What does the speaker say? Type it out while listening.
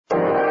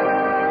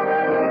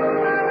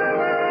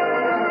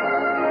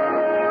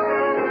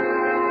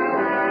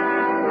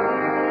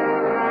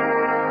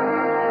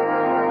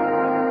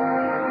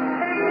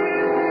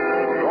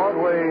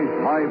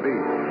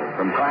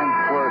From Times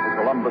Square to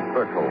Columbus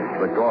Circle,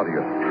 the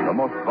gaudiest, the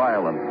most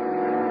violent,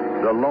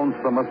 the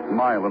lonesomest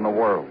mile in the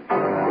world.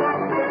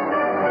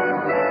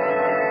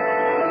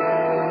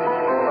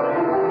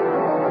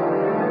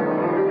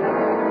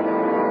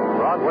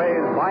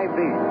 Broadway's My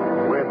Beat,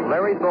 with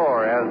Larry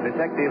Thor as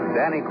Detective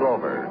Danny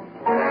Clover.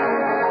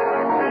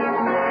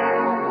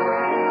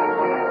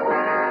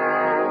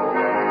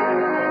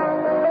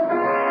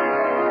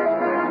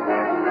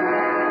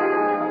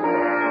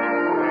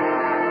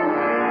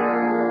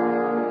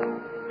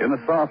 In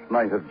the soft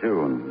night of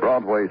June,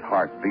 Broadway's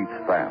heart beats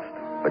fast.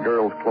 The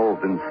girls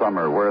clothed in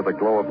summer wear the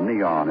glow of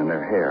neon in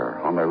their hair,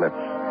 on their lips.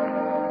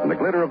 And the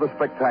glitter of the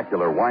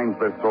spectacular winds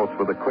their throats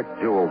with the quick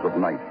jewels of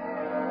night.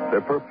 Their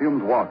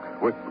perfumed walk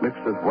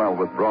mixes well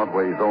with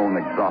Broadway's own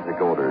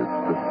exotic odors,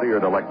 the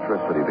seared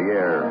electricity, the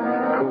air,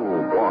 cool,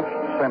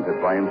 washed,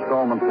 scented by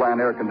installment plan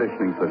air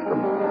conditioning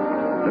system.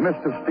 The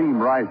mist of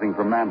steam rising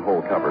from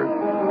manhole covers.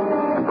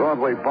 And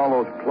Broadway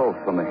follows close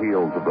on the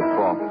heels of the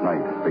soft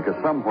night, because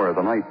somewhere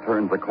the night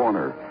turns a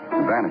corner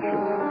and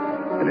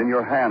vanishes. And in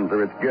your hands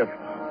are its gifts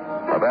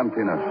of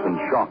emptiness and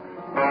shock.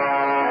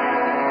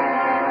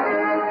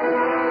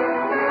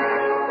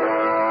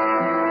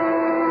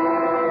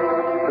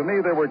 To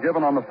me, they were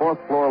given on the fourth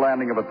floor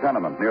landing of a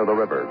tenement near the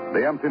river.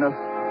 The emptiness,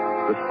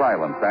 the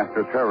silence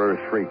after terror's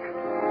shriek.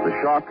 The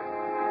shock,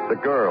 the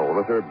girl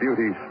with her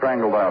beauty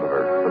strangled out of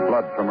her. The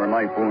blood from her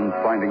knife wounds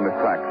finding the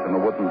cracks in the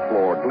wooden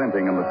floor,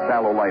 glinting in the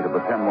sallow light of the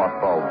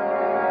 10-watt bulb.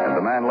 And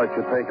the man lets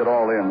you take it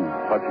all in,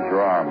 touches your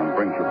arm, and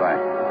brings you back.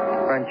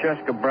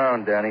 Francesca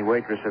Brown, Danny,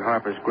 waitress at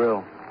Harper's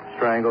Grill.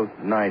 Strangled,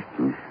 knifed.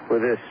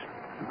 With this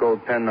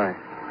gold penknife.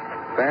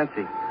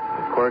 Fancy.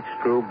 A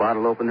corkscrew,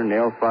 bottle opener,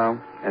 nail file,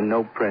 and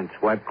no prints.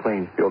 Wiped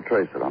clean. You'll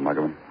trace it,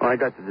 Muggerman. Oh, I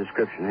got the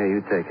description. Here,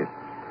 you take it.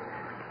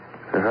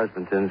 Her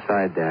husband's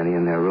inside, Danny,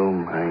 in their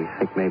room. I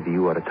think maybe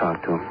you ought to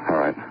talk to him. All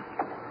right.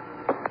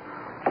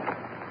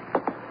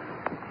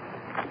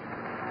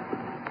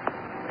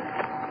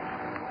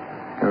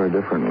 You're a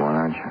different one,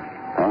 aren't you?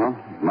 Uh-huh.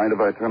 Mind if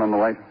I turn on the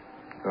light?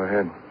 Go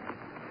ahead.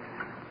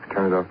 I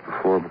turned it off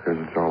before because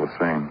it's all the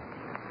same.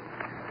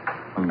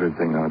 One good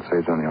thing, though, it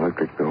saves on the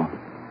electric bill.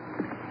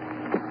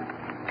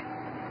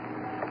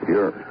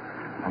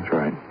 That's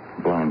right.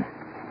 Blind.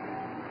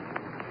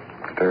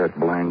 Stare at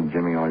blind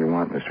Jimmy all you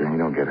want, mister. You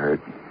don't get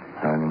hurt.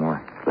 Not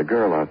anymore. The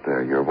girl out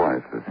there, your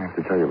wife. I have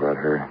to tell you about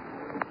her.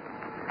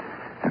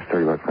 I have to tell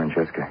you about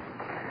Francesca.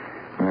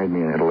 Married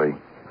me in Italy.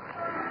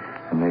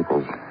 In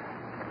Naples.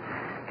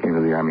 Came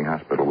to the army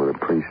hospital with a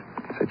priest.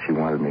 Said she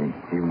wanted me,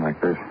 even like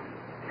this.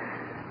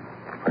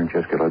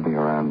 Francesca led me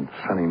around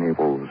sunny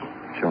Naples,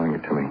 showing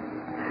it to me.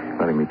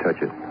 Letting me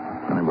touch it.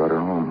 And I brought her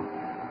home.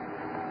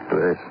 To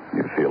this.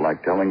 You feel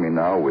like telling me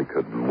now we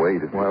could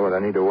wait? Why would I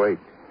need to wait?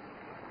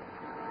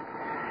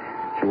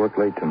 She worked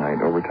late tonight,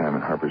 overtime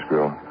at Harper's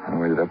Grill. I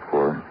waited up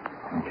for her.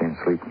 I can't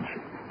sleep.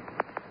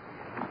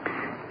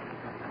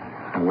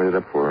 I waited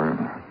up for her and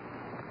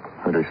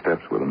heard her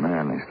steps with a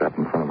man. They stopped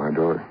in front of our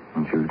door,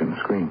 and she was going to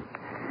scream.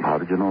 How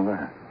did you know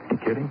that? You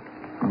kidding?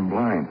 I'm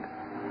blind.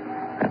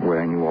 That way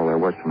I knew all there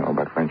was to know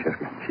about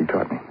Francesca. She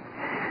taught me.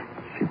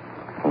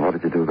 Well, what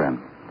did you do then?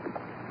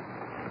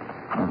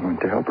 I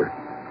went to help her.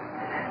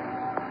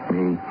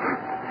 Me.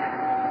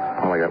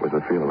 All I got was the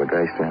feel of a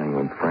guy standing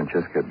with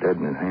Francesca dead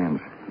in his hands.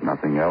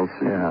 Nothing else?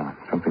 Yeah,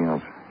 something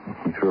else.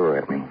 He threw her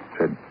at me.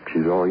 Said,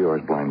 she's all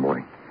yours, blind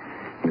boy.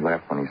 He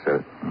laughed when he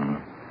said it.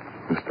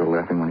 He was still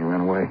laughing when he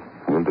ran away.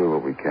 We'll do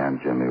what we can,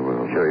 Jimmy.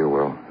 Sure you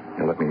will.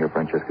 You'll let me hear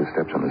Francesca's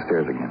steps on the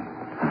stairs again.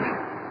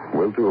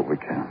 We'll do what we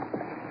can.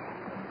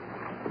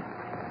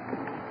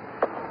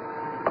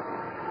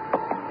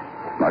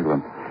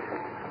 Mugglin.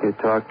 You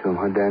talk to him,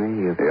 huh,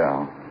 Danny?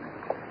 Yeah.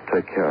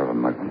 Take care of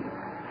him, Mugglin.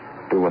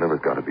 Do whatever's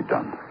got to be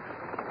done.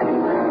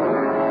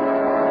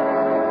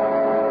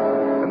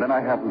 And then I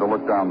happened to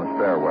look down the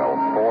stairwell,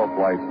 4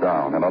 flights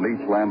down, and on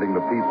each landing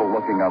the people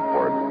looking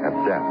upward at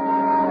death.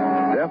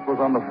 Death was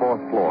on the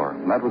 4th floor,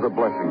 and that was a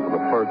blessing for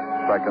the 1st,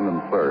 2nd,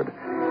 and 3rd.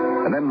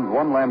 And then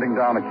one landing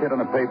down, a kid in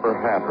a paper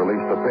hat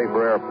released a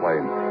paper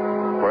airplane.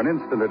 For an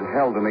instant it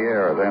held in the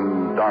air,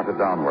 then darted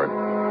downward.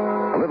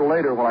 A little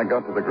later, when I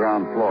got to the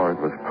ground floor, it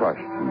was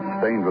crushed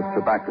and stained with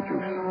tobacco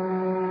juice.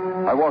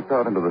 I walked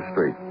out into the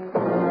street.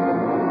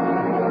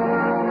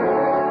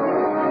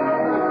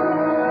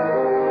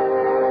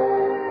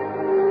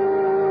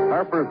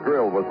 Harper's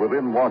Grill was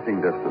within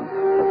walking distance.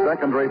 A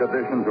second-rate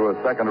addition to a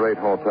second-rate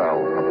hotel.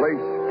 A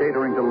place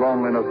catering to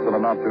loneliness and a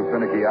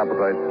not-too-finicky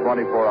appetite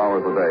 24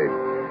 hours a day.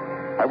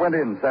 I went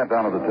in, sat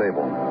down at the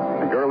table.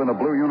 A girl in a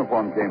blue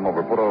uniform came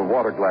over, put a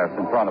water glass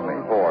in front of me,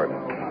 poured.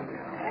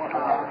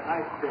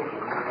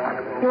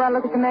 You want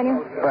to look at the menu?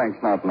 Thanks,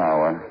 not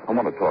now. I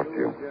want to talk to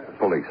you.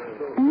 Police.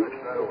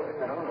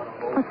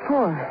 What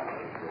for?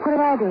 What did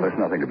I do? There's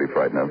nothing to be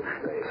frightened of.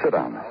 Sit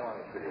down.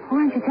 Why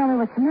don't you tell me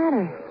what's the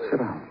matter? Sit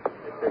down.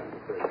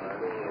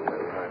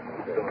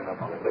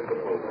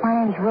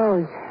 My name's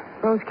Rose.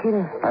 Rose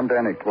Keeler. I'm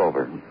Danny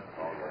Clover.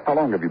 How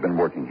long have you been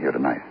working here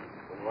tonight?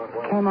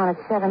 Came on at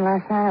 7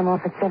 last night. I'm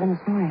off at 7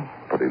 this morning.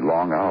 But Pretty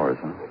long hours,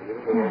 huh?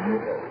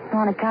 Yeah.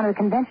 On account of the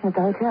convention at the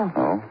hotel.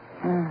 Oh?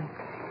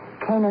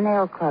 Cane and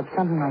Nail Club,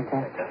 something like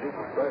that.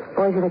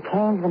 Boys with the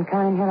canes have been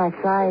coming in here like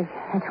flies.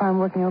 That's why I'm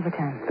working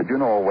overtime. Did you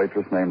know a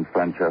waitress named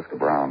Francesca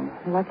Brown?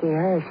 Lucky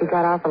her. She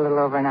got off a little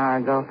over an hour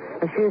ago.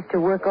 Refused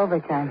to work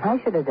overtime.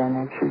 I should have done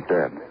that. She's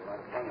dead.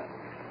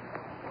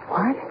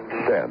 What?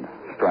 Dead.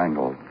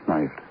 Strangled.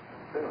 Knifed.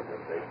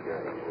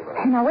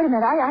 Hey, now, wait a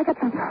minute. I got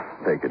some...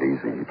 Take it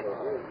easy.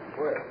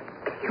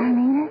 You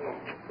mean it?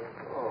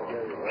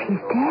 She's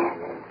dead?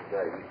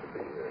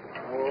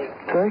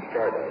 Bert?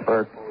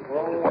 Bert?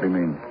 What do you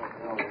mean?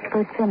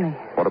 Bert Finley.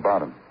 What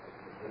about him?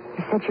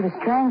 You said she was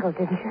strangled,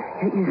 didn't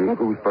you? You said...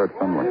 Who's Bert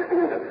Finley?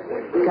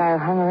 The guy who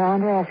hung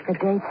around her, asked for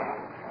dates.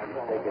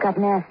 Got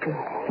nasty.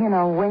 You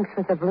know, winks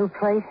with the blue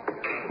plate.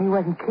 He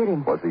wasn't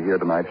kidding. Was he here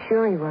tonight?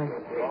 Sure he was.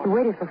 He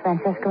waited for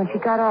Francesca when she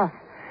got off.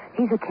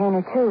 He's a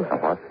caner, too. A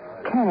what?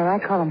 Caner. I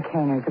call them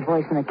caners, the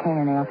boys from the Cane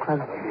and Nail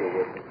Club.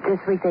 This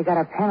week they got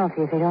a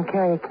penalty if they don't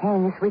carry a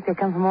cane. This week they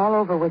come from all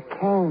over with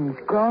canes.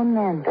 Grown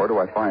men. Where do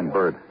I find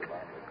Bert?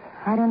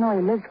 I don't know.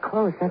 He lives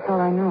close. That's all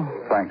I know.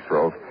 Thanks,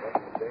 Rose.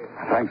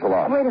 Thanks a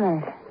lot. Wait a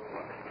minute.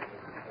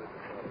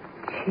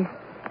 She's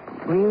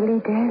really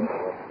dead?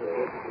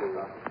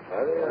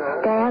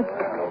 Stabbed?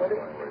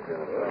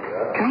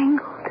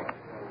 Strangled?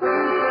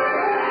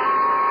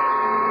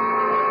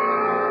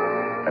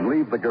 And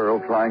leave the girl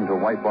trying to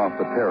wipe off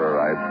the terror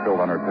I had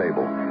spilled on her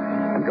table.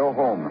 And go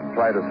home and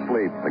try to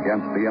sleep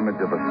against the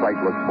image of a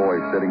sightless boy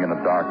sitting in a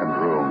darkened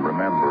room,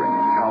 remembering,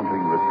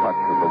 counting the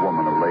touch of the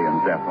woman who lay in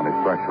death on his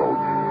threshold.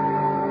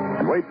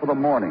 And wait for the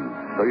morning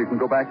so you can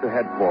go back to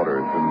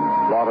headquarters and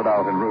blot it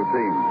out in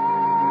routine.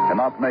 And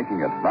not making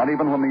it, not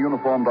even when the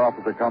uniformed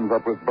officer comes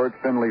up with Bert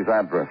Finley's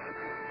address.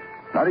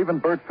 Not even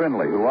Bert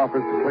Finley, who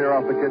offers to clear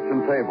off the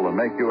kitchen table and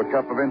make you a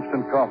cup of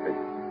instant coffee.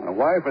 My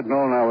wife had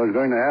known I was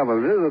going to have a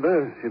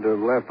visitor. She'd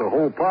have left a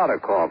whole pot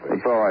of coffee.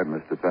 It's all right,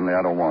 Mr. Finley.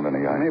 I don't want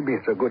any ice. Maybe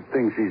it's a good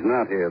thing she's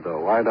not here,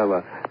 though. I'd have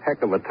a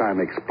heck of a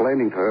time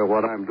explaining to her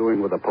what I'm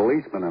doing with a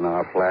policeman in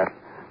our flat.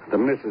 The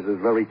missus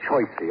is very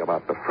choicy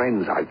about the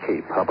friends I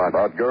keep.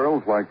 About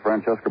girls like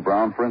Francesca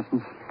Brown, for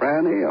instance?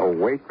 Franny, a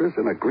waitress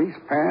in a grease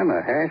pan,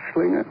 a hash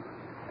slinger.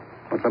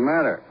 What's the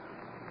matter?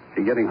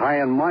 She getting high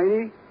and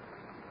mighty?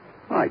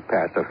 I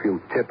passed a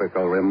few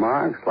typical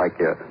remarks, like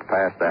you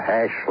passed the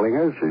hash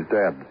slingers. She's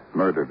dead.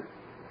 Murdered.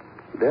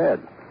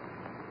 Dead?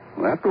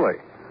 Well, that way.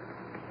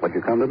 What'd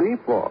you come to me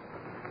for?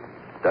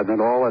 Doesn't it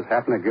always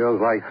happen to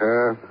girls like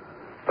her?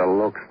 The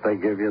looks they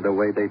give you, the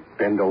way they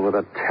bend over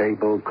the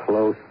table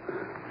close,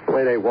 the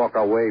way they walk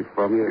away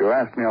from you. You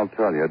ask me, I'll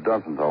tell you. It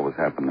doesn't always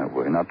happen that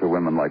way. Not to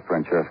women like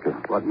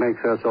Francesca. What makes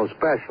her so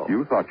special?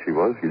 You thought she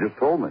was. You just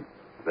told me.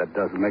 That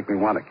doesn't make me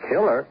want to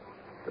kill her.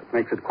 That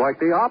makes it quite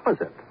the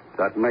opposite.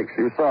 That makes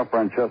You saw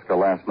Francesca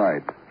last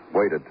night.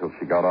 Waited till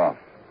she got off.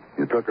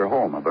 You took her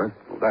home, huh, Bert?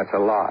 Well, that's a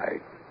lie.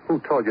 Who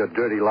told you a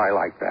dirty lie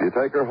like that? You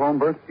take her home,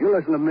 Bert? You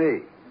listen to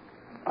me.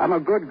 I'm a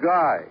good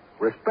guy.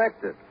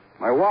 Respected.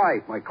 My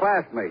wife, my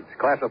classmates,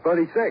 class of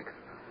 36.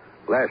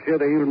 Last year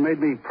they even made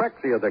me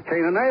Prexy of the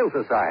Cane and Nail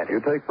Society. You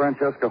take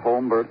Francesca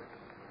home, Bert?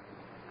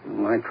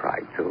 I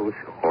tried to,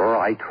 sure.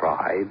 I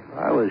tried.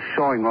 I was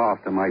showing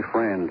off to my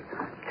friend,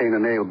 Cane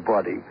and Nail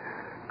Buddy.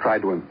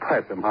 Tried to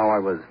impress him how I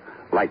was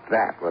like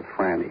that with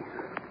Franny.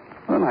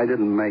 When I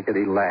didn't make it,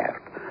 he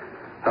laughed.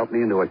 Helped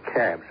me into a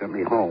cab, sent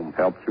me home.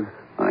 Helped you?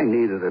 I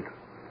needed it.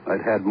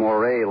 I'd had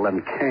more ale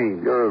than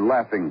cane. Your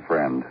laughing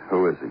friend.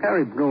 Who is he?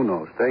 Harry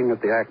Bruno, staying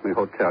at the Acme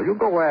Hotel. You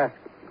go ask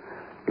him.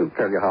 He'll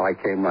tell you how I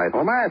came right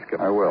home. Ask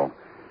him. I will.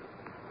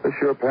 This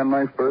your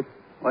penknife, Bert?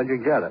 Where'd you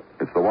get it?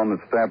 It's the one that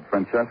stabbed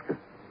Francesca.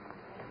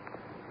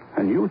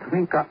 And you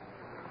think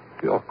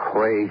You're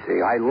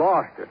crazy. I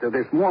lost it.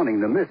 This morning,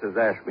 the missus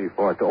asked me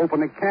for it to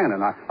open a can,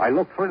 and I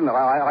looked for it, and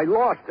I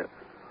lost it.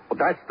 Well,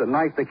 that's the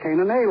knife the Cane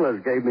and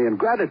Nailers gave me in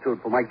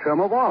gratitude for my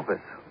term of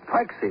office.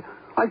 Prexy,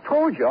 I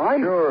told you,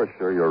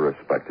 Sure, you're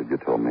respected, you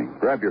told me.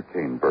 Grab your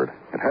cane, Bert.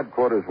 At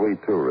headquarters, we,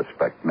 too,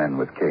 respect men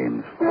with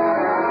canes.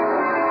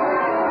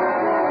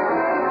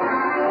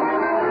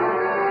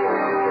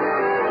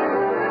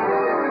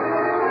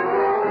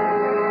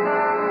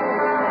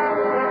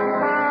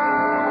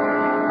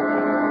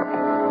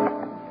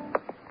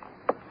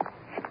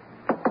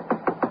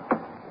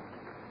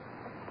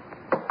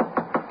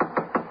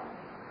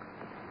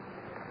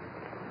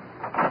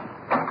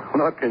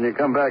 Look, can you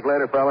come back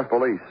later, fella?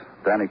 Police.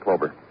 Danny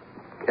Clover.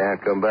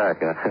 Can't come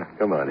back, huh?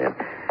 Come on in.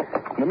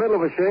 In the middle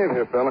of a shave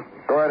here, fella.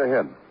 Go right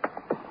ahead.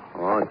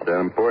 Oh, it's that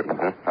important,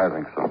 huh? I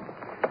think so.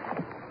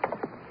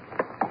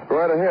 Go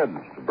right ahead,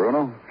 Mr.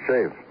 Bruno.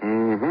 Shave.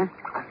 Mm-hmm.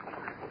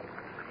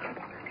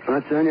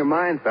 What's on your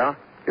mind, pal?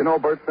 You know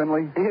Bert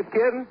Finley? Are you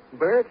kidding,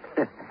 Bert?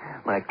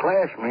 My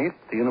classmate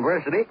at the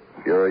university.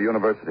 You're a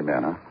university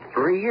man, huh?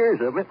 3 years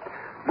of it.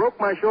 Broke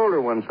my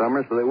shoulder one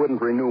summer so they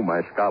wouldn't renew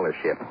my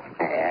scholarship.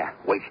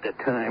 Waste of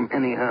time.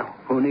 Anyhow,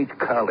 who needs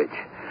college?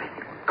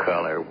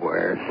 Color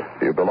wears.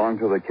 You belong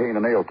to the Cane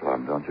and Nail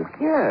Club, don't you?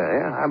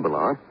 Yeah, I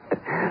belong.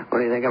 What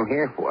do you think I'm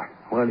here for?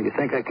 What do you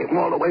think I came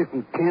all the way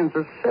from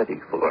Kansas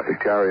City for? To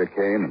carry a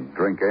cane and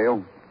drink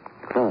ale?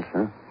 Cross,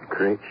 huh?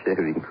 Great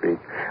shaving cream.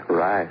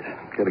 Rise.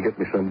 Gotta get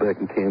me some back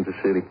in Kansas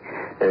City.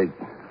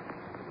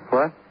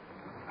 What?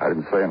 I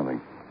didn't say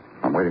anything.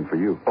 I'm waiting for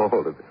you. Oh,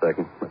 hold it a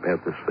second. Let me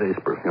have this face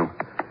perfume.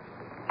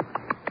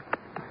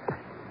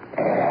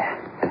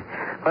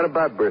 What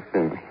about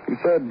perfume? He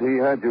said he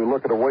had you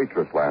look at a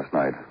waitress last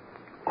night.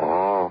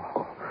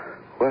 Oh.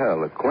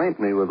 Well, acquaint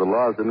me with the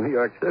laws of New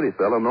York City,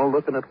 fella. No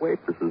looking at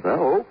waitresses.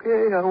 Oh,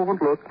 okay, I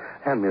won't look.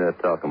 Hand me that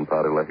talcum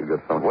powder like a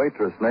good fellow.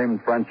 Waitress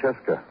named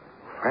Francesca.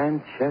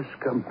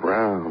 Francesca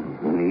Brown.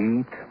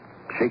 Neat.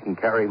 She can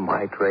carry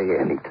my tray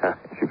anytime.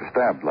 She was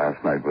stabbed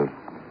last night with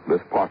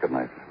this pocket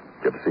knife.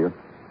 Did you ever see her?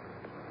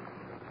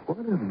 What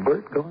is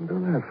Bert going to do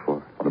that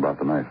for? What about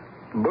the knife?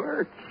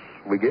 Bert's.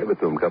 We gave it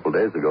to him a couple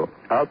days ago.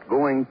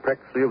 Outgoing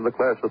Prexy of the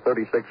class of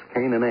 36,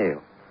 cane and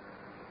ale.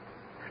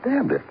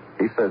 Stabbed it.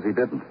 He says he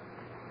didn't.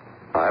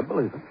 I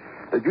believe it.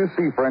 Did you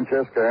see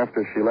Francesca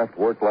after she left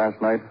work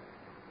last night?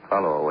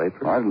 Follow a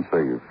waitress? I didn't say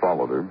you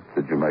followed her.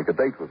 Did you make a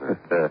date with her?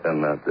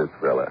 Not this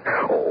fella.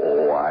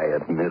 Oh, I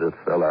admit it,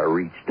 fella. I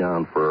reached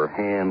down for her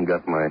hand,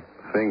 got my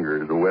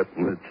fingers wet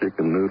in the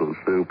chicken noodle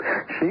soup.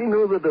 She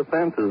knew the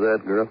defenses,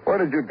 that girl. Where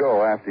did you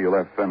go after you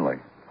left Findlay?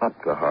 Up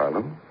to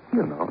Harlem.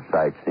 You know,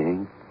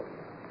 sightseeing.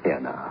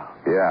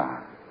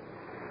 Yeah.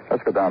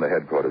 Let's go down to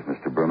headquarters,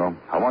 Mr. Bruno.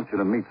 I want you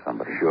to meet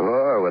somebody.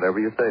 Sure, whatever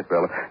you say,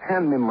 fella.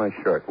 Hand me my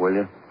shirt, will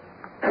you?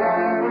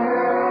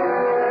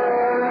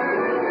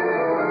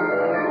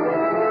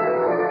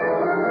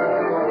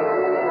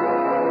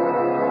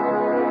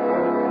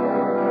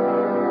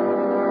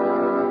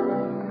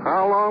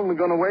 How long are we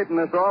going to wait in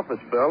this office,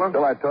 fella?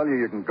 Till I tell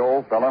you can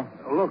go, fella.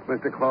 Look,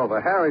 Mr. Clover,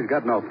 Harry's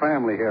got no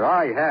family here.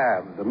 I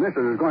have. The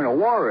missus is going to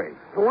worry.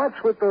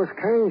 What's with those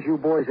canes you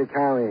boys are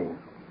carrying?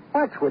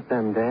 What's with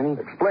them, Danny?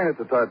 Explain it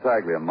to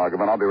Tartaglia,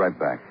 Muggerman. I'll be right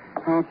back.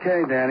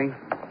 Okay, Danny.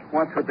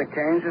 What's with the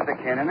canes is the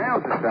Cane and Ale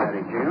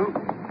Society, Gino.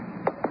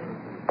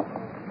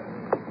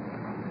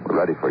 We're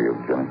ready for you,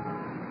 Jimmy.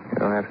 You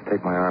don't have to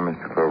take my arm,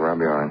 Mr. Clover. I'll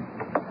be all right.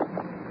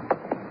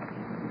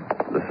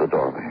 This is the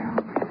doorway.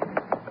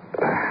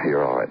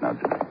 You're all right now,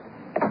 Jimmy.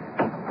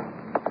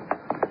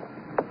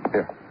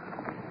 Here.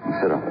 You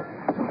sit down.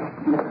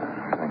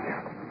 Thank you.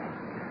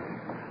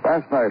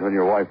 Last night when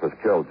your wife was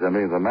killed,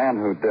 Jimmy, the man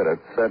who did it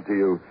said to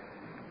you,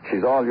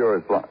 she's all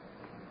yours,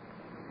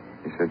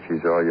 He said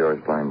she's all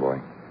yours, blind boy.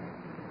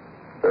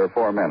 There are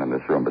 4 men in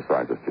this room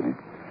besides us, Jimmy.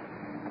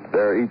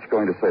 They're each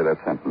going to say that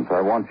sentence.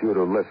 I want you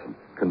to listen,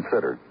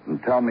 consider,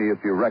 and tell me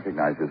if you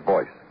recognize his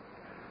voice.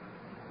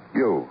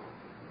 You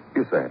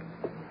say it.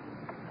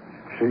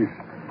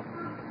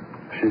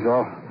 She's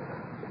all...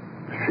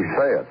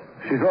 Say it.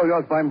 She's all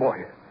yours, blind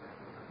boy.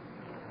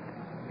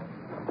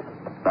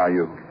 Now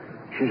you.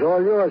 She's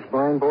all yours,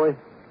 blind boy.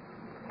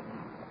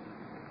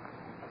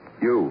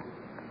 You.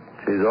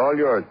 She's all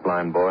yours,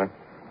 blind boy.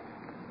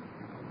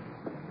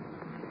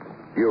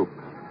 You.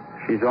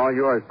 She's all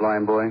yours,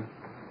 blind boy.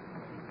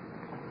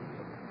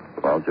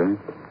 Well, Jimmy?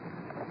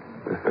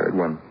 The third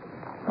one.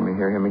 Let me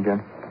hear him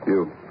again.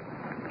 You.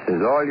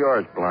 She's all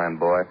yours, blind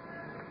boy.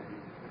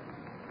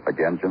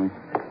 Again, Jimmy?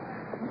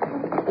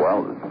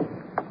 Well,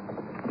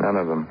 None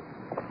of them.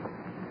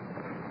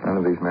 None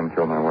of these men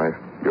killed my wife.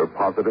 you're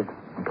positive?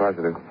 I'm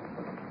positive.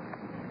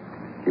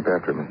 Keep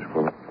after it, Mr.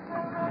 Fuller.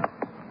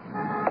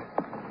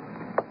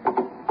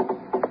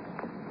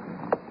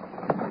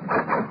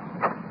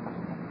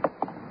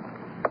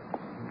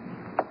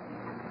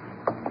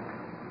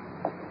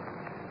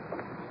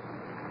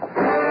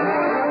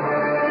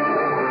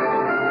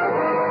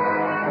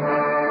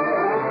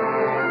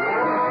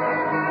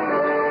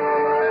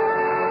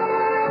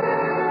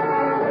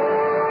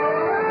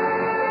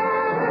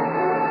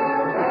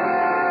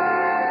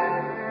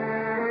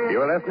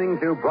 Listening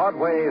to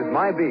Broadway's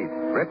My Beat,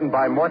 written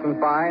by Morton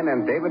Fine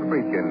and David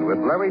Friedkin, with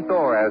Larry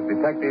Thor as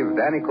Detective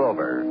Danny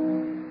Clover.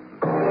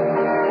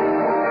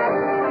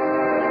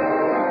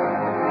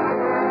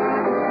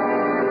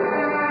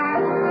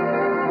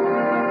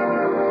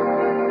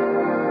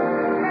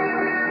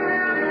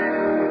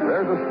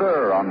 There's a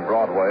stir on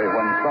Broadway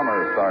when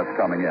summer starts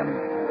coming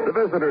in. The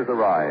visitors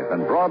arrive,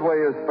 and Broadway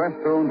is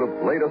festooned with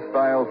latest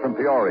styles from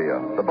Peoria,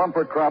 the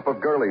bumper crop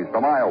of girlies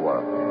from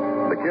Iowa,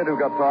 the kid who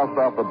got tossed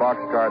off the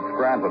boxcar at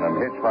Scranton and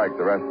hitchhiked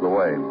the rest of the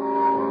way.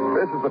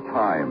 This is the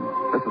time.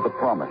 This is the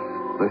promise.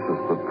 This is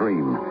the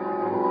dream.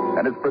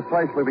 And it's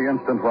precisely the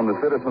instant when the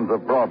citizens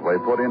of Broadway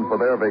put in for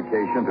their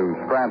vacation to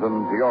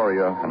Scranton,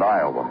 Peoria, and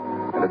Iowa.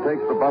 And it takes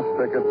the bus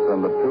tickets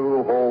and the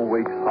 2 whole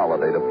weeks'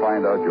 holiday to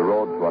find out you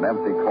rode to an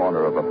empty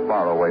corner of a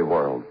faraway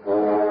world.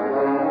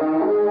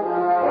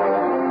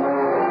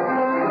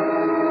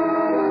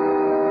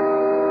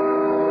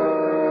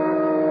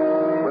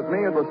 With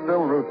me, it was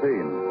still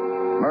routine.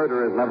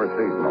 Murder is never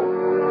seasonal.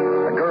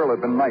 A girl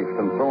had been knifed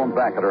and thrown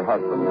back at her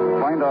husband.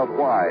 Find out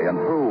why and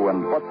who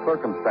and what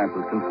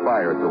circumstances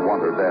conspired to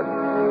want her dead.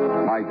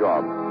 My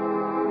job.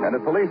 And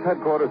at police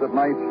headquarters at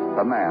night,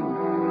 a man.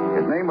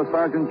 His name was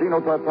Sergeant Gino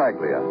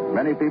Tartaglia.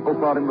 Many people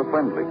thought him the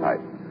friendly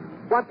type.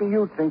 What do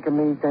you think of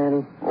me,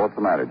 Danny? What's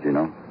the matter,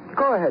 Gino?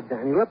 Go ahead,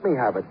 Danny. Let me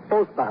have it.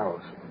 Both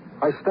barrels.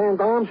 I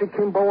stand arms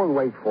akimbo and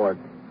wait for it.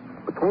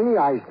 Between the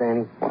eyes,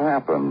 Danny. What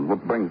happened?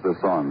 What brings this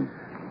on?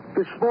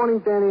 This morning,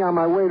 Danny, on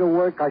my way to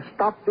work, I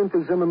stopped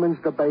into Zimmerman's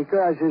the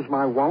baker, as is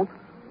my wont,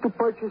 to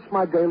purchase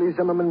my daily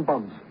Zimmerman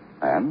bums.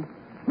 And?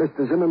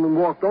 Mr. Zimmerman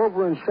walked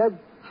over and said,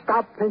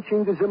 "Stop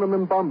pinching the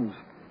Zimmerman bums,"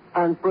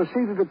 and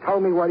proceeded to tell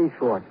me what he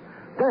thought.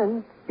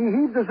 Then he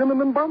heaved the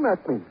Zimmerman bum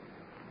at me.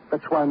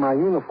 That's why my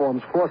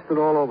uniform's frosted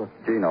all over.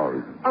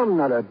 Gino. I'm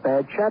not a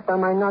bad chap,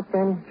 am I not,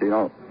 Danny?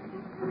 Gino,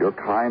 you're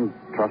kind,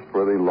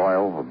 trustworthy,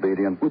 loyal,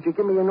 obedient. Would you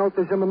give me a note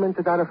to Zimmerman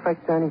to that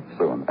effect, Danny?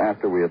 Soon,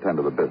 after we attend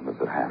to the business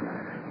at hand.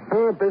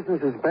 Her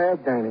business is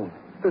bad, Danny.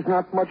 There's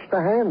not much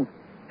to hand.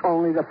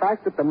 Only the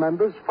fact that the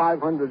members,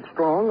 500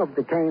 strong, of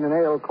the Cane and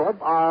Ale Club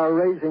are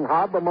raising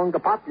hob among the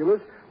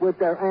populace with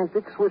their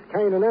antics with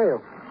cane and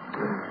ale.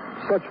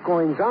 Such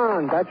goings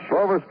on, that's...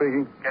 Grover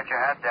speaking. Get your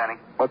hat, Danny.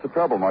 What's the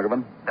trouble,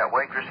 Muggerman? That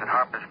waitress at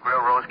Harper's Grill,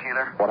 Rose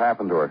Keeler, What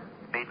happened to her?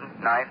 beaten,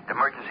 knifed,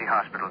 emergency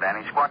hospital,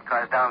 Danny. Squad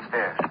car's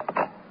downstairs.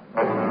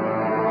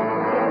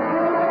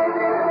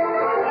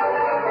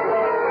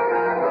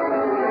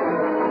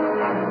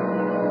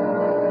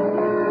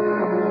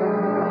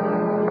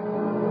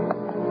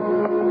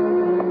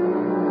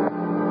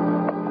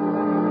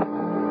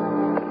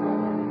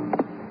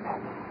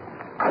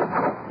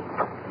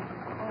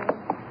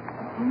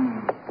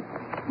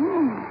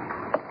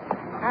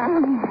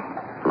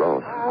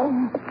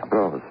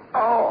 Rose.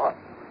 Oh,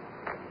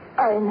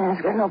 I didn't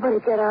ask her. Nobody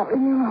get out.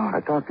 Leave me alone. I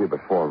talked to you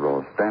before,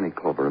 Rose. Danny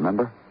Clover,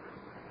 remember?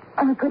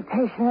 I'm a good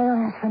patient. I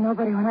don't ask for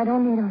nobody when I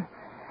don't need them.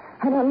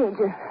 I don't need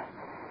you.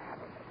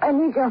 I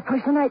need you. I'll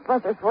push the night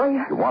buzzer for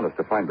you. You want us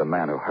to find the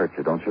man who hurt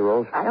you, don't you,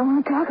 Rose? I don't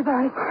want to talk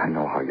about it. I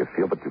know how you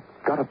feel, but you've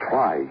got to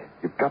try.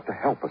 You've got to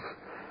help us.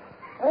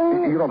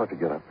 Oh, You don't have to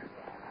get up.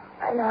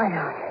 I know I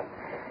don't.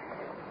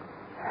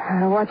 I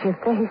don't watch your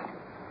face.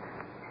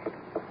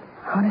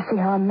 I want to see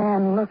how a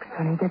man looks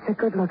when he gets a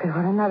good look at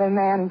what another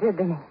man did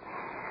to me.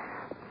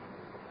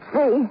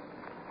 See?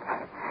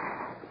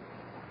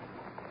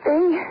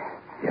 See?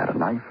 He had a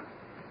knife?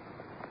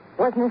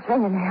 Wasn't his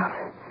fingernails.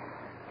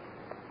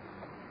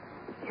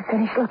 You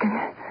finished looking?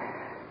 Yeah,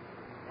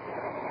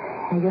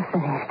 you're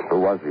finished. Who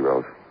was he,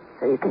 Rose?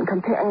 So you can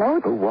compare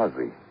notes? Who was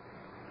he?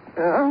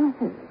 Oh,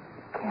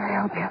 can't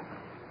help you.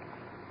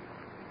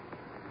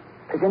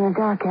 It was in a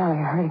dark alley.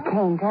 I heard a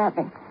cane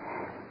tapping.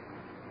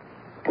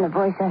 And a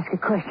voice asked a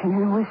question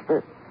in a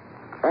whisper.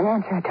 For an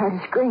answer, I tried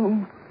to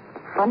scream.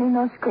 Funny,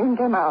 no scream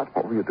came out.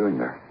 What were you doing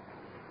there?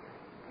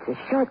 It's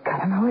a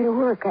shortcut on my way to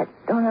work. I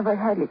don't ever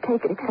hardly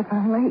take it except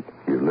when I'm late.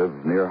 You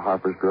live near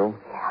Harper's Grill?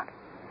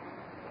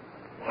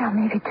 Yeah,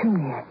 maybe too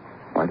near.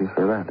 Why do you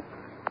say that?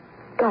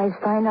 Guys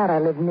find out I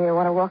live near,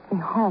 want to walk me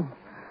home.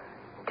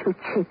 Too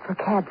cheap for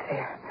cab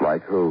fare.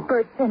 Like who?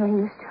 Bert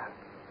Finley used to.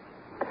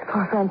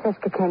 Before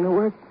Francesca came to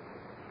work.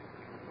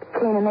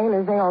 Cane and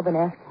Nailers, they all been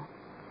asking.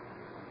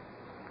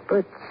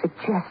 Bert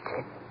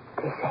suggested,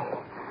 they say.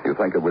 You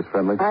think it was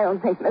Finley? I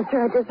don't think,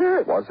 mister. I just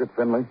heard. Was it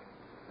Finley?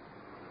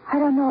 I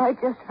don't know. I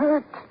just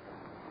heard.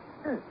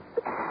 Ring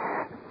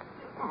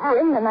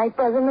the night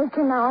buzzer,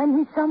 mister. Now I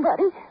need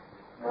somebody.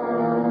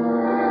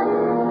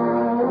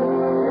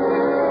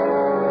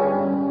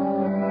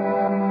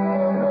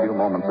 In a few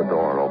moments, a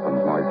door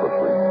opened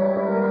noiselessly.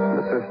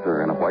 The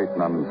sister, in a white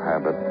nun's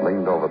habit,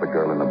 leaned over the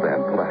girl in the bed,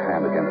 put a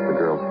hand against the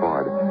girl's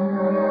forehead.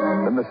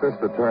 Then the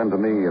sister turned to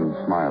me and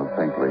smiled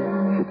faintly.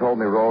 She told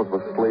me Rose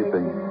was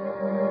sleeping.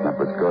 That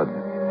was good.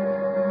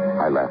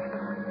 I left.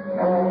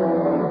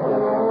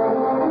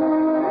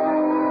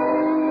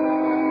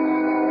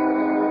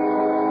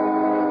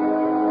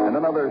 And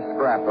another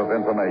scrap of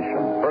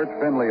information. Bert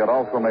Finley had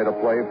also made a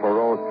play for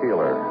Rose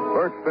Keeler.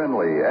 Bert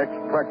Finley,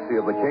 ex-Prexy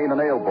of the Cane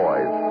and Ale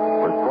Boys,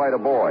 was quite a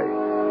boy.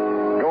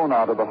 Go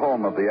now to the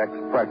home of the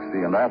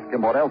ex-Prexy and ask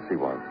him what else he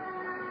was.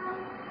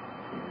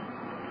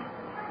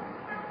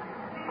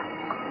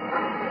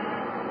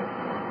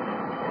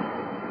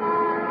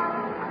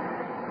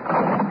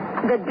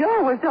 The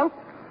door was open.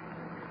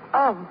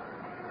 Oh,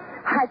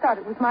 I thought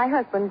it was my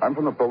husband. I'm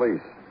from the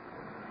police.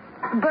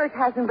 Bert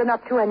hasn't been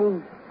up to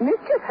any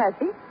mischief, has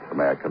he?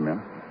 May I come in?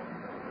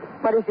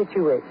 What is it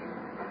you wish?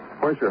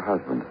 Where's your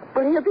husband?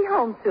 Well, he'll be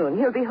home soon.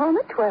 He'll be home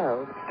at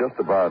 12. Just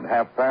about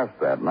half past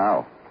that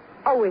now.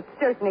 Oh, it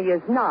certainly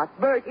is not.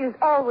 Bert is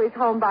always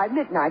home by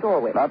midnight,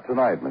 always. Not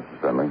tonight,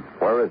 Mrs. Finley.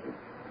 Where is he?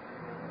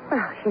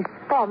 Well, he's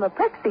former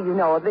Prexy, you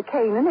know, of the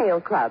Cane and Ale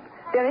Club.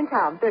 They're in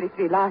town,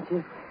 33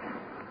 lodges.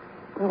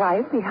 Why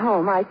isn't he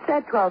home? I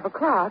said 12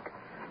 o'clock.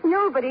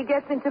 Nobody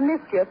gets into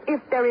mischief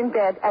if they're in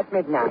bed at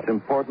midnight. It's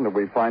important that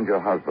we find your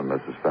husband,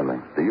 Mrs. Finley.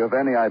 Do you have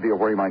any idea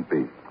where he might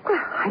be?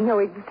 Well, I know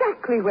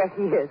exactly where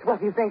he is. What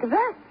do you think of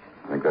that?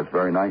 I think that's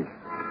very nice.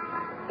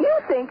 You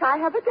think I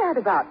have a dad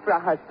about for a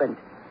husband.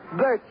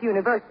 Bert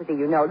University,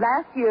 you know,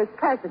 last year's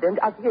president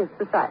of his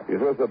society.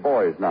 He's with the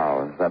boys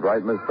now. Is that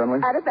right, Miss Finley?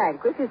 At a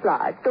banquet, his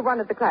lodge, the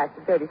one of the class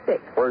of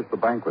 36. Where's the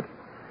banquet?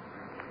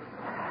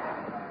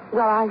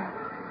 Well,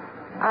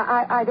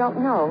 I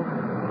don't know.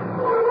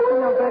 You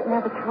know, Bert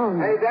never told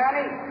me. Hey,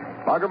 Danny.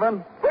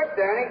 Muggerman? Quick,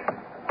 Danny.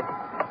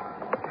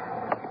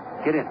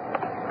 Get in.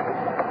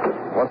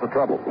 What's the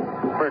trouble?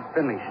 Bert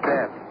Finley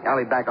stabbed.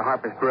 Alley back of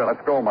Harper's Grill.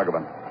 Let's go,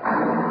 Muggavan.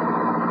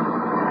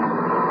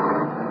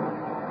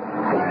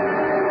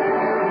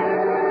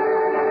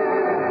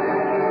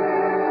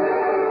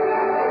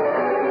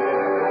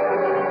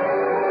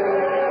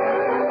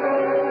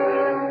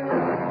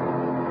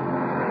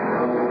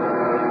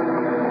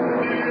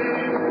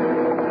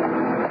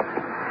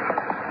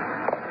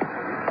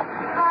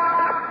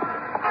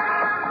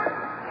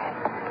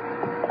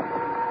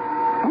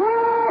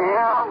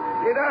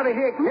 Get out of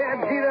here,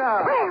 cab. Get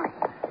out.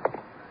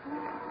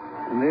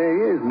 And there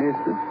he is,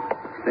 mister.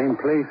 Same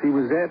place he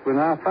was at when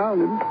I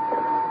found him.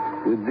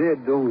 The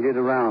dead don't get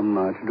around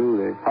much, do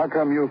they? How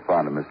come you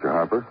found him, Mr.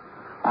 Harper?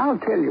 I'll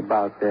tell you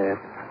about that.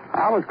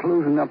 I was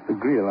closing up the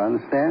grill,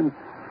 understand?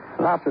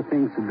 Lots of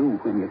things to do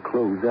when you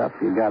close up.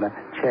 You gotta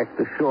check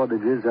the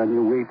shortages on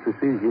your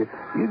waitresses.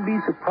 You'd be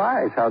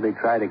surprised how they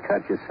try to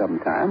cut you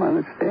sometime,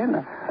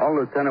 understand? All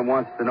the lieutenant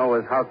wants to know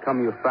is how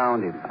come you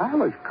found him. I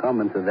was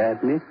coming to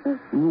that, mister.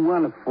 You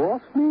want to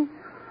force me?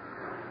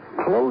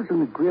 Closing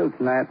the grill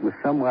tonight was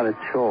somewhat a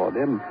chore.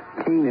 Them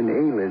Kane and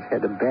Ayler's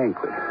had a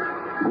banquet.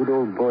 Good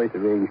old Boyd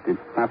arranged it.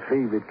 My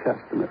favorite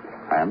customer.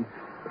 And?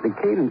 The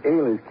Kane and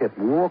Ayler's kept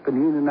walking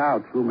in and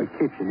out through my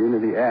kitchen into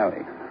the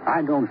alley.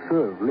 I don't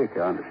serve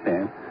liquor,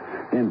 understand?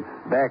 Then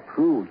back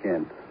through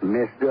again.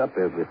 Messed up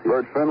everything.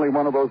 Bert Finley,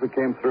 one of those that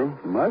came through?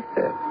 Must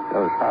have.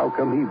 Else how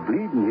come he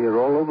bleeding here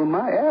all over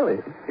my alley?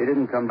 He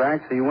didn't come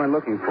back, so you went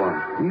looking for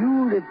him.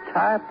 You the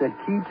type that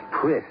keeps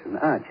pressing,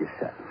 aren't you,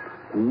 son?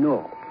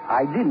 No,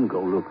 I didn't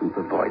go looking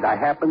for Boyd. I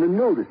happened to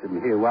notice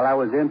him here while I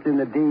was emptying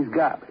the day's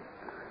garbage.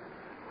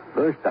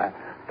 First, I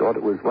thought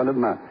it was one of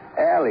my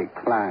alley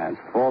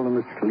clients falling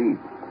asleep,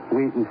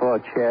 waiting for a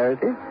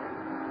charity.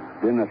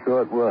 Then I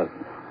saw it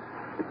wasn't.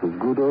 It was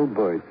good old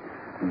Boyd,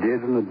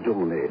 dead in a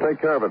doornail.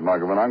 Take care of it,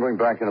 Muggavan. I'm going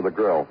back into the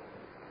grill.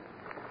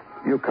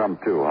 You come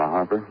too, huh,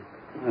 Harper?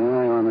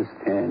 I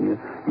understand you.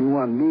 You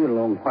want me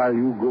along while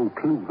you go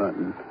clue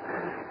hunting.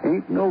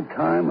 Ain't no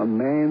time a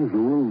man's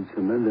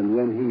lonesomer than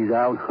when he's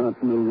out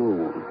hunting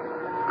alone.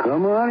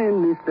 Come on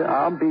in, mister.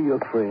 I'll be your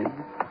friend.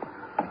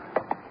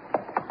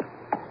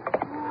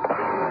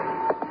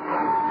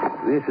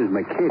 This is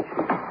my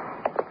kitchen.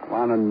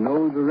 Want to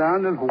nose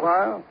around it a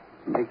while?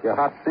 Make you a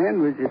hot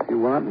sandwich if you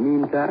want,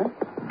 meantime.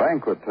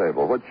 Banquet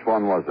table. Which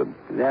one was it?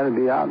 That'll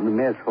be out in the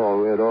mess hall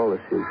where it all is.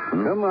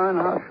 Come on,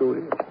 I'll show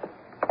you.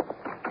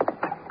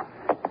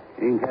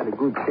 Ain't had a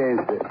good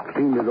chance to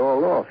clean it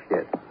all off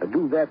yet. I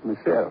do that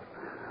myself.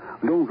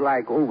 Don't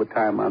like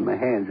overtime on my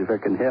hands if I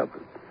can help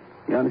it.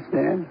 You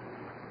understand?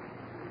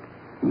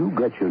 You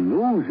got your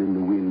nose in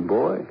the wind,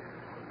 boy.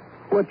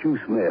 What you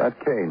smell? That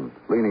cane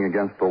leaning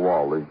against the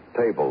wall, the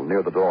table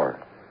near the door.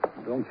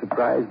 Don't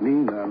surprise me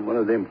none. One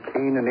of them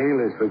Kane and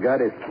Aylers forgot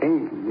his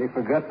cane. They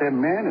forgot their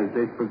manners.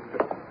 They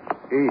forgot...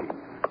 Hey,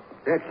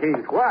 that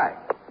cane's white.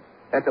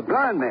 That's a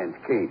blind man's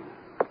cane.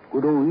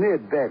 Good old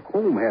Ned back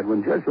home had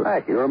one just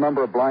like it. You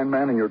remember a blind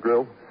man in your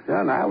grill?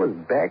 Son, I was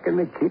back in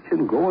the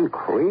kitchen going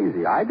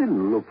crazy. I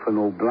didn't look for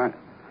no blind...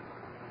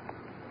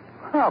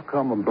 How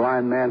come a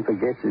blind man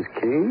forgets his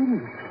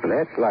cane?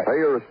 That's like... Pay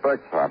your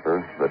respects,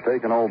 Harper. They're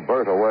taking old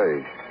Bert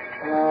away.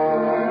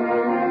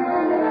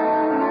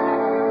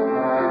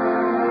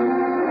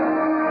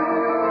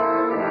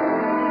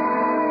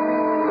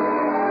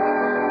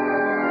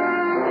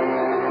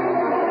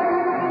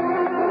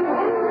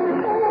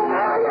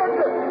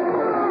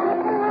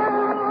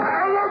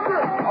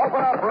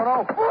 Open up,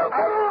 Bruno.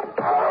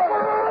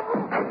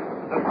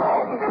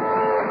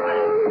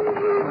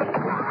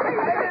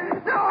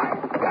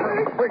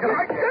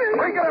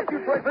 Break it up, you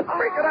twins.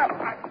 Break it up.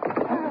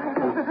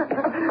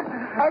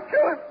 I'll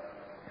kill him.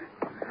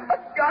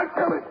 I'll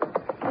kill him.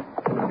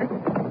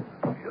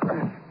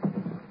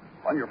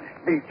 On your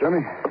feet,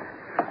 Jimmy.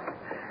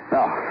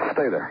 Now,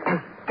 stay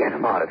there. Get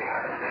him out of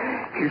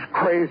here. He's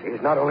crazy.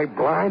 He's not only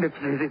blind,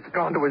 it's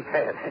gone to his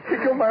head. He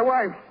killed my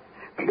wife.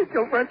 He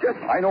killed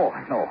Francesca. I know.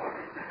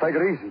 Take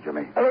it easy,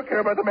 Jimmy. I don't care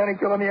about the man he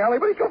killed in the alley,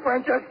 but he killed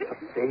Francesca.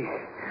 See?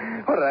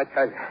 What did I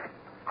tell you?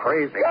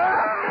 Crazy. Get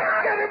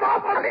him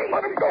off of me!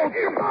 Let him go.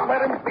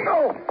 Let him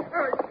go.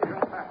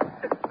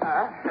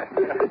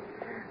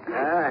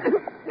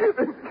 Give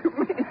him to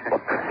me.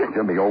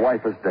 Jimmy, your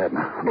wife is dead.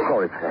 I'm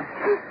sorry for that.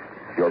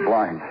 You're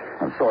blind.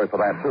 I'm sorry for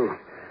that, too.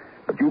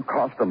 But you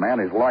cost a man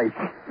his life.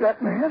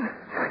 That man?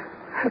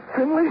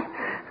 Finley?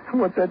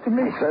 What's that to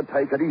me? I said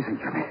take it easy,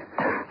 Jimmy.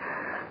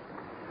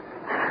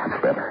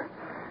 That's better.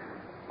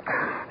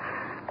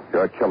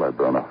 You're a killer,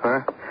 Bruno.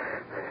 Huh?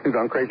 You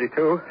gone crazy,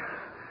 too?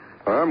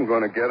 I'm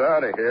going to get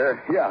out of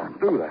here. Yeah,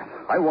 do that.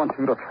 I want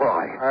you to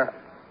try.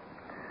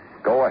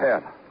 Go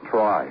ahead.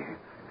 Try.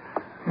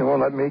 You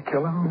won't let me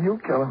kill him? You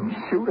kill him.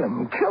 Shoot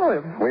him. Kill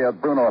him. We had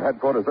Bruno at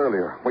headquarters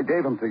earlier. We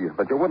gave him to you,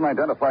 but you wouldn't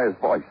identify his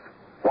voice.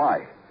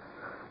 Why?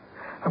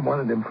 I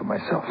wanted him for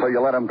myself. So you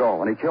let him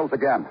go, and he kills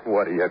again.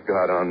 What do you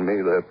got on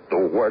me? The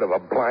word of a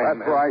blind man?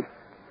 That's right.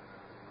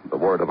 The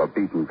word of a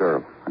beaten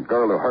girl. A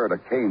girl who heard a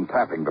cane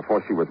tapping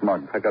before she was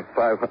mugged. I got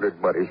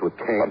 500 buddies with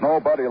canes. But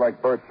nobody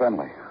like Bert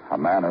Finley. A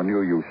man who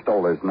knew you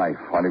stole his knife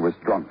while he was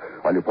drunk,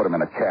 while you put him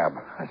in a cab.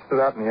 I stood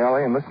out in the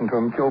alley and listened to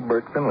him kill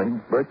Bert Finley.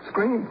 Bert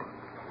screamed.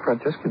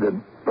 Francesca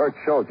did. Bert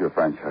showed you,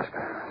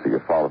 Francesca. So you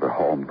followed her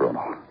home,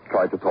 Bruno.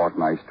 Tried to talk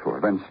nice to her,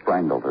 then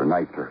strangled her,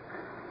 knifed her.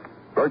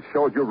 Bert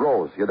showed you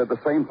Rose. You did the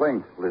same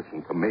thing.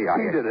 Listen to me. I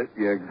did it.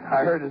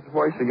 I heard his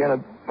voice again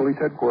at police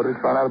headquarters,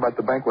 found out about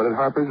the banquet at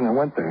Harper's, and I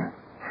went there.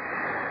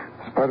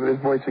 Spotted his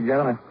voice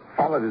again, and I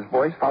followed his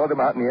voice, followed him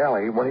out in the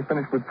alley. When he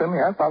finished with Finley,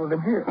 I followed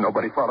him here.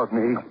 Nobody followed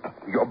me.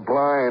 You're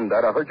blind.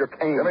 I'd have heard your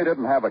cane. Jimmy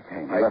didn't have a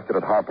cane. He left it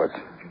at Harper's.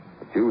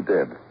 But you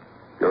did.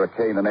 You're a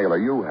cane and nailer.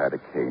 You had a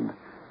cane.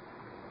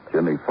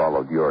 Jimmy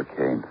followed your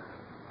cane.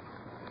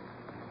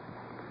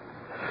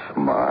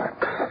 Smart.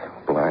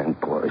 Blind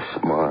boy,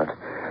 smart.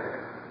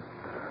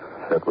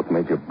 That what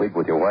made you big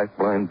with your wife,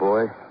 blind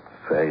boy?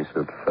 Face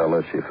it,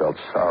 fella, she felt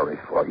sorry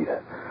for you.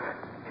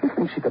 You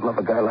think she could love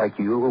a guy like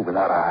you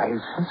without eyes?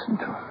 Listen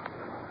to him.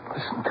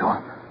 Listen to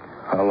him.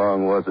 How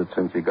long was it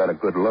since you got a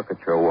good look at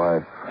your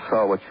wife?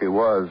 Saw what she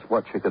was,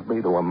 what she could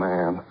be to a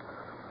man?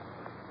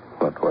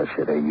 What was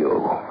she to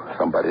you?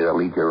 Somebody to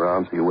lead you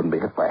around so you wouldn't be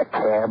hit by a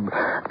cab?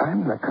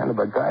 I'm the kind of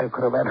a guy who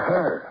could have had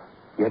her.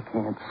 You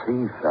can't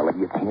see, fella.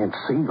 You can't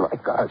see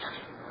like us.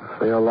 If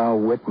they allow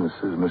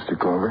witnesses, Mr.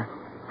 Clover,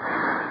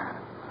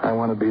 I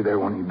want to be there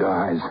when he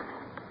dies.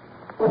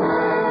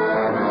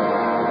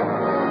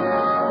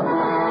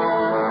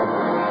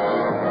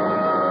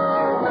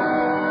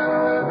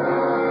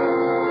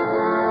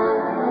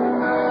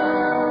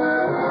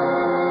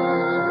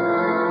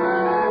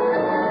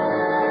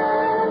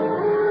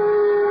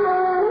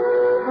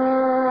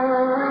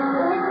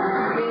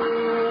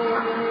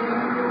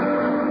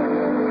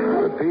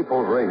 The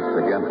people raced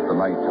against the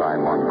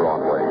nighttime on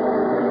Broadway,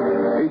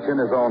 each in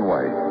his own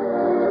way.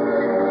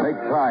 Make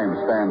time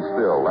stand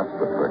still, that's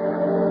the trick.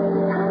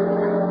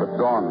 But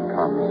dawn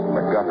comes, and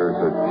the gutters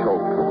are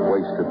choked with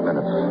wasted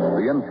minutes,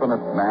 the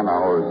infinite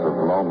man-hours of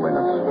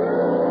loneliness,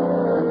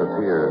 and the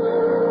tears.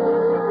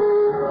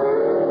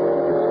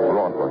 It's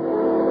Broadway,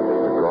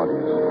 the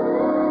gaudiest,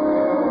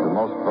 the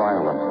most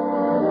violent,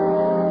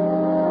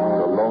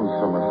 the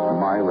lonesomest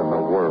mile in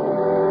the world.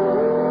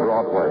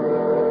 Broadway,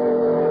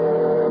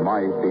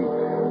 my beat.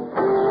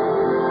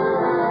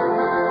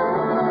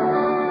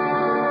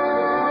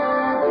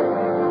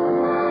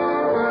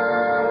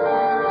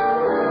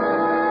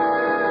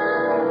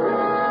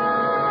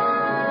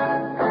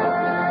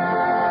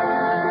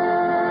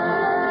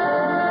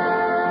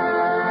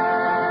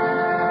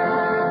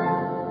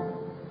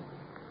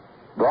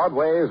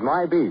 Broadway's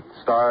My Beat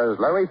stars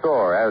Larry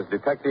Thor as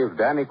Detective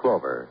Danny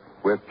Clover,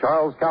 with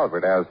Charles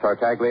Calvert as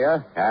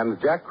Tartaglia and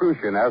Jack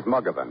Crucian as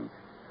Muggavan.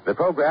 The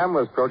program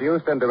was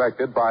produced and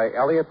directed by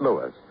Elliott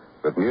Lewis,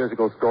 with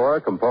musical score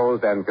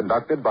composed and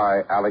conducted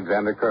by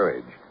Alexander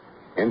Courage.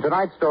 In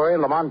tonight's story,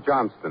 Lamont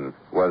Johnston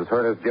was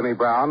heard as Jimmy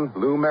Brown,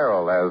 Lou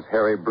Merrill as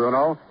Harry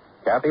Bruno,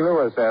 Kathy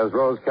Lewis as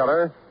Rose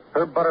Keller,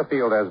 Herb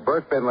Butterfield as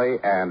Bert Finley,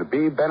 and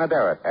Bea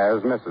Benaderet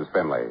as Mrs.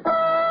 Finley.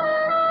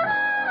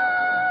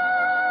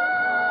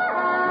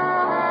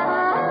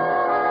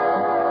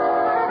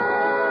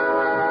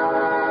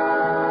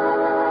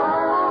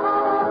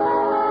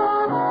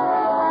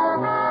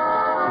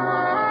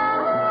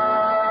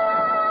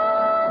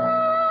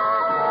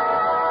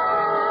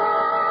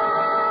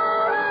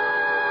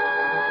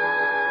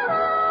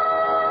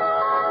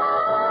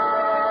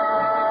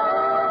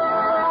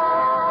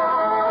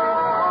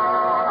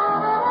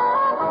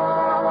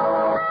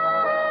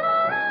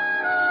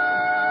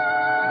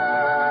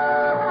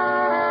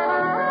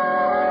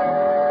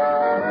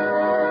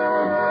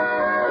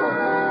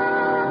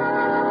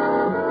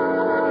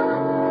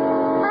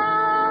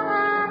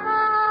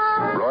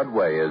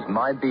 Broadway is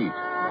My Beat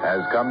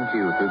has come to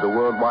you through the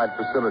worldwide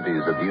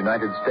facilities of the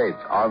United States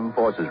Armed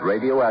Forces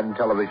Radio and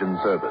Television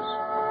Service.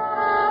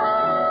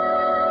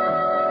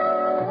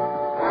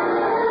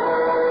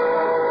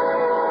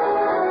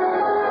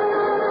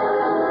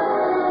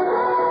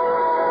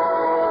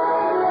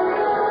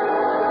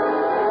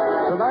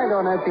 Tonight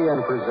on FEN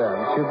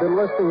Presents, you've been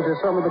listening to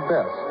some of the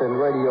best in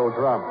radio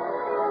drama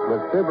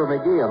with Fibber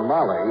McGee and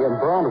Molly and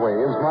Broadway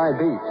is My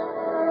Beat.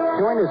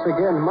 Join us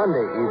again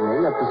Monday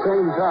evening at the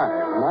same time,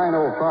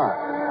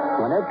 9:05,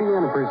 when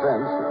FEN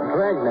presents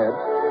Dragnet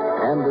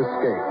and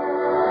Escape.